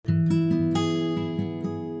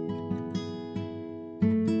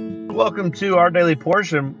Welcome to Our Daily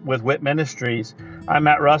Portion with WIT Ministries. I'm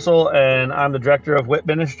Matt Russell, and I'm the director of WIT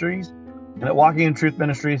Ministries. And at Walking in Truth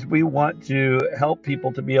Ministries, we want to help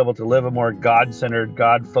people to be able to live a more God-centered,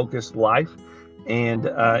 God-focused life, and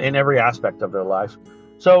in every aspect of their life.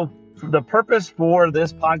 So the purpose for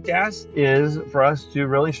this podcast is for us to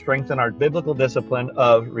really strengthen our biblical discipline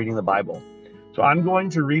of reading the Bible. So I'm going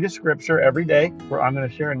to read a scripture every day where I'm going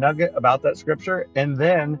to share a nugget about that scripture, and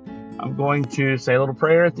then I'm going to say a little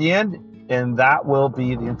prayer at the end, and that will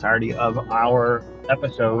be the entirety of our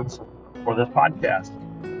episodes for this podcast.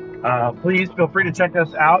 Please feel free to check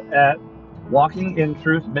us out at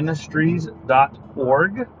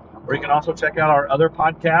walkingintruthministries.org, or you can also check out our other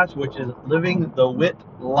podcast, which is Living the WIT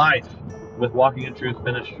Life with Walking in Truth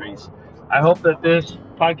Ministries. I hope that this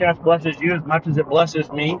podcast blesses you as much as it blesses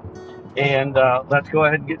me. And let's go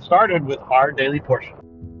ahead and get started with our daily portion.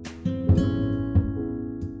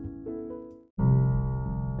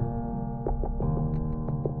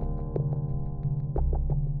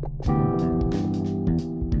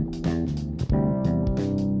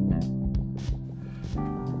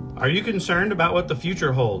 Are you concerned about what the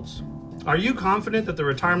future holds? Are you confident that the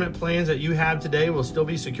retirement plans that you have today will still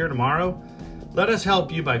be secure tomorrow? Let us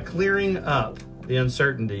help you by clearing up the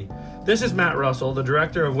uncertainty. This is Matt Russell, the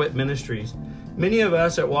director of WIT Ministries. Many of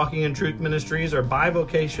us at Walking in Truth Ministries are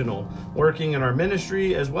bivocational, working in our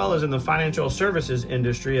ministry as well as in the financial services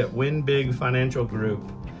industry at Win Big Financial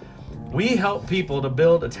Group. We help people to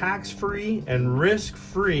build a tax-free and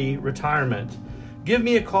risk-free retirement. Give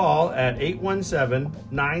me a call at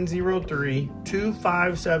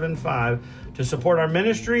 817-903-2575 to support our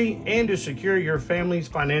ministry and to secure your family's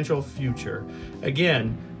financial future.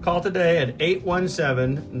 Again, call today at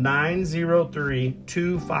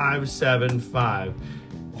 817-903-2575.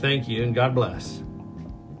 Thank you and God bless.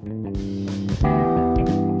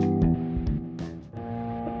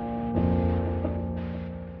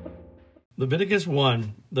 Leviticus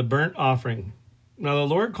 1, the burnt offering. Now the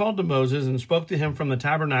Lord called to Moses and spoke to him from the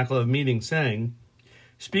tabernacle of meeting, saying,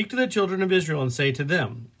 Speak to the children of Israel and say to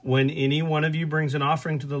them, When any one of you brings an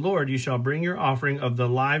offering to the Lord, you shall bring your offering of the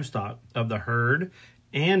livestock, of the herd,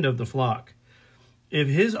 and of the flock. If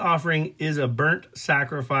his offering is a burnt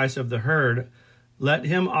sacrifice of the herd, let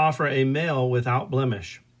him offer a male without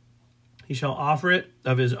blemish. He shall offer it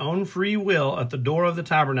of his own free will at the door of the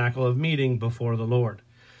tabernacle of meeting before the Lord.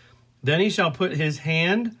 Then he shall put his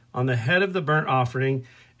hand on the head of the burnt offering,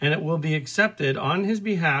 and it will be accepted on his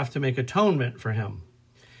behalf to make atonement for him.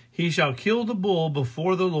 He shall kill the bull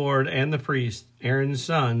before the Lord, and the priest, Aaron's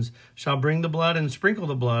sons, shall bring the blood and sprinkle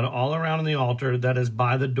the blood all around the altar that is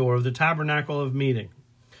by the door of the tabernacle of meeting.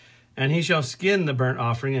 And he shall skin the burnt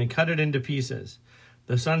offering and cut it into pieces.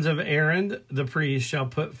 The sons of Aaron, the priest, shall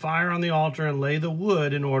put fire on the altar and lay the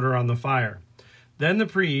wood in order on the fire. Then the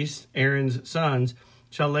priest, Aaron's sons,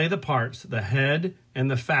 shall lay the parts, the head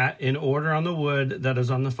and the fat, in order on the wood that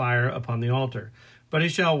is on the fire upon the altar. But he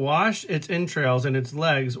shall wash its entrails and its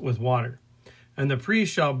legs with water. And the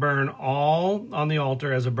priest shall burn all on the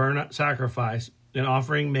altar as a burnt sacrifice, an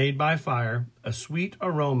offering made by fire, a sweet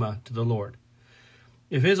aroma to the Lord.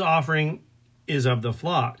 If his offering is of the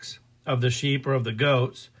flocks, of the sheep or of the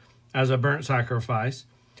goats, as a burnt sacrifice,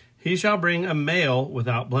 he shall bring a male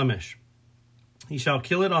without blemish. He shall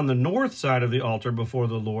kill it on the north side of the altar before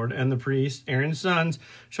the Lord, and the priest, Aaron's sons,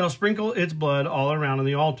 shall sprinkle its blood all around on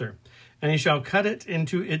the altar. And he shall cut it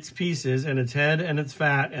into its pieces, and its head and its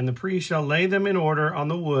fat, and the priest shall lay them in order on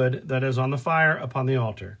the wood that is on the fire upon the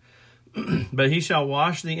altar. But he shall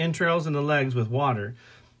wash the entrails and the legs with water.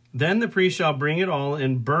 Then the priest shall bring it all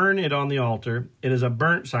and burn it on the altar. It is a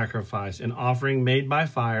burnt sacrifice, an offering made by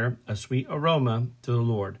fire, a sweet aroma to the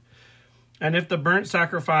Lord. And if the burnt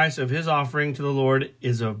sacrifice of his offering to the Lord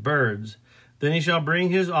is of birds, then he shall bring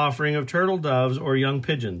his offering of turtle doves or young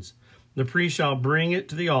pigeons. The priest shall bring it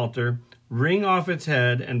to the altar, wring off its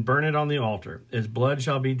head, and burn it on the altar. Its blood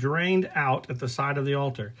shall be drained out at the side of the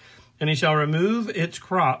altar. And he shall remove its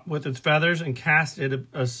crop with its feathers and cast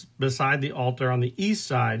it beside the altar on the east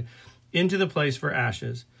side into the place for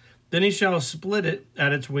ashes. Then he shall split it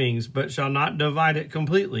at its wings, but shall not divide it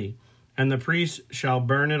completely. And the priest shall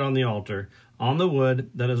burn it on the altar, on the wood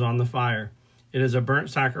that is on the fire. It is a burnt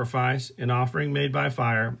sacrifice, an offering made by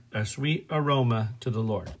fire, a sweet aroma to the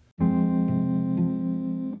Lord.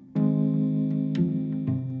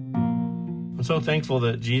 I'm so thankful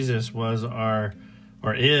that Jesus was is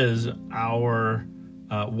our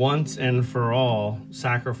once and for all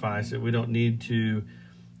sacrifice, that we don't need to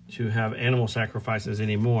have animal sacrifices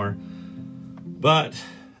anymore. But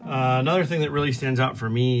another thing that really stands out for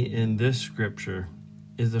me in this scripture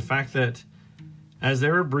is the fact that as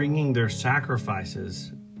they were bringing their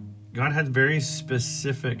sacrifices, God had very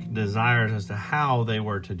specific desires as to how they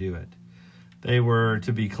were to do it. They were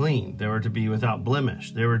to be clean. They were to be without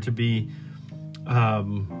blemish. They were to be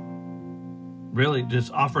really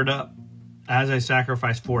just offered up as a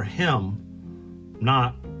sacrifice for Him,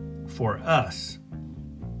 not for us.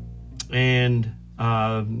 And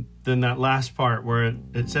then that last part where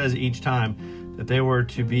it says each time that they were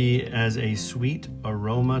to be as a sweet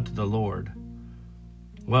aroma to the Lord.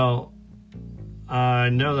 Well, I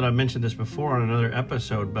know that I mentioned this before on another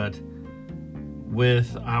episode, but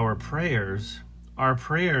with our prayers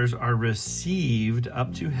are received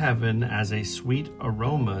up to heaven as a sweet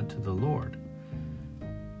aroma to the Lord.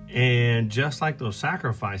 And just like those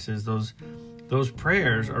sacrifices, those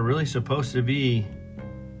prayers are really supposed to be,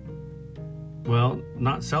 well,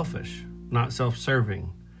 not selfish, not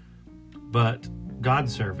self-serving, but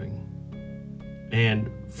God-serving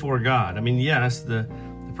and for God. I mean, yes, the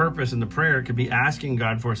purpose in the prayer could be asking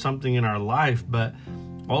God for something in our life, but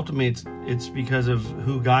ultimately it's because of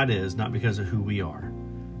who God is, not because of who we are.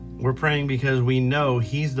 We're praying because we know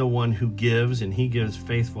He's the one who gives, and He gives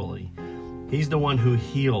faithfully. He's the one who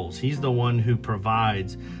heals. He's the one who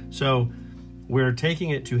provides. So we're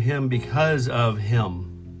taking it to Him because of Him.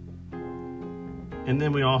 And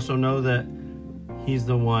then we also know that He's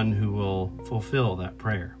the one who will fulfill that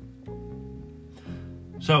prayer.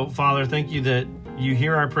 So, Father, thank you that you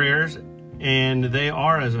hear our prayers and they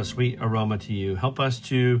are as a sweet aroma to you. Help us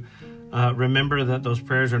to remember that those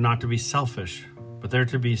prayers are not to be selfish, but they're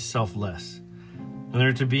to be selfless. And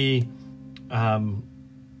they're to be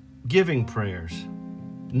giving prayers,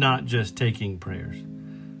 not just taking prayers.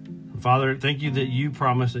 Father, thank you that you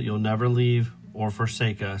promise that you'll never leave or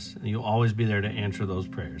forsake us, and you'll always be there to answer those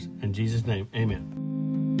prayers. In Jesus' name, amen.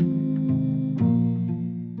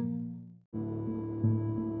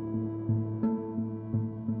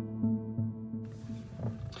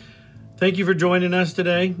 Thank you for joining us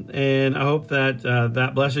today, and I hope that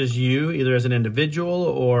that blesses you either as an individual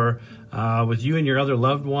or with you and your other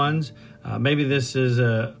loved ones. Maybe this is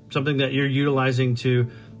something that you're utilizing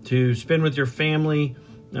to spend with your family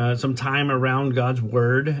some time around God's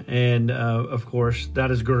Word, and of course,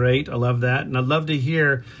 that is great. I love that, and I'd love to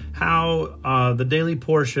hear how the Daily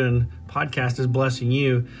Portion podcast is blessing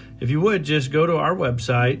you. If you would, just go to our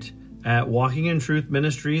website at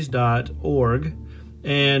walkingintruthministries.org.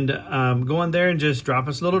 And go on there and just drop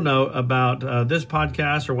us a little note about this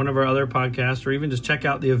podcast or one of our other podcasts, or even just check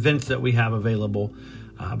out the events that we have available.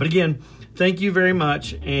 But again, thank you very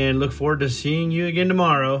much, and look forward to seeing you again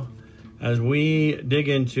tomorrow as we dig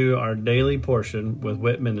into our daily portion with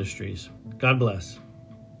WIT Ministries. God bless.